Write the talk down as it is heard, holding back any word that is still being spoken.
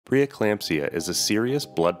Preeclampsia is a serious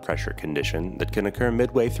blood pressure condition that can occur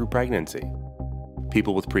midway through pregnancy.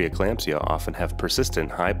 People with preeclampsia often have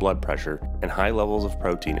persistent high blood pressure and high levels of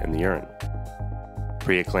protein in the urine.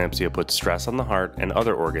 Preeclampsia puts stress on the heart and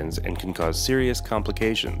other organs and can cause serious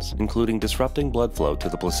complications, including disrupting blood flow to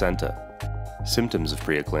the placenta. Symptoms of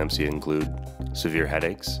preeclampsia include severe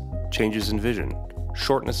headaches, changes in vision,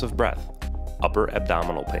 shortness of breath, upper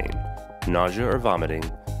abdominal pain, nausea or vomiting,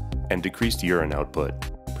 and decreased urine output.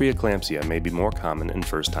 Preeclampsia may be more common in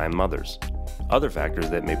first-time mothers. Other factors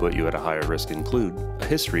that may put you at a higher risk include a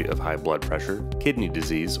history of high blood pressure, kidney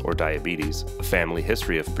disease or diabetes, a family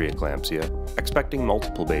history of preeclampsia, expecting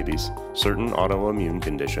multiple babies, certain autoimmune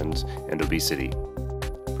conditions, and obesity.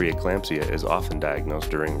 Preeclampsia is often diagnosed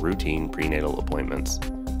during routine prenatal appointments.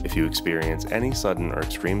 If you experience any sudden or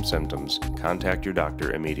extreme symptoms, contact your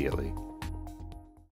doctor immediately.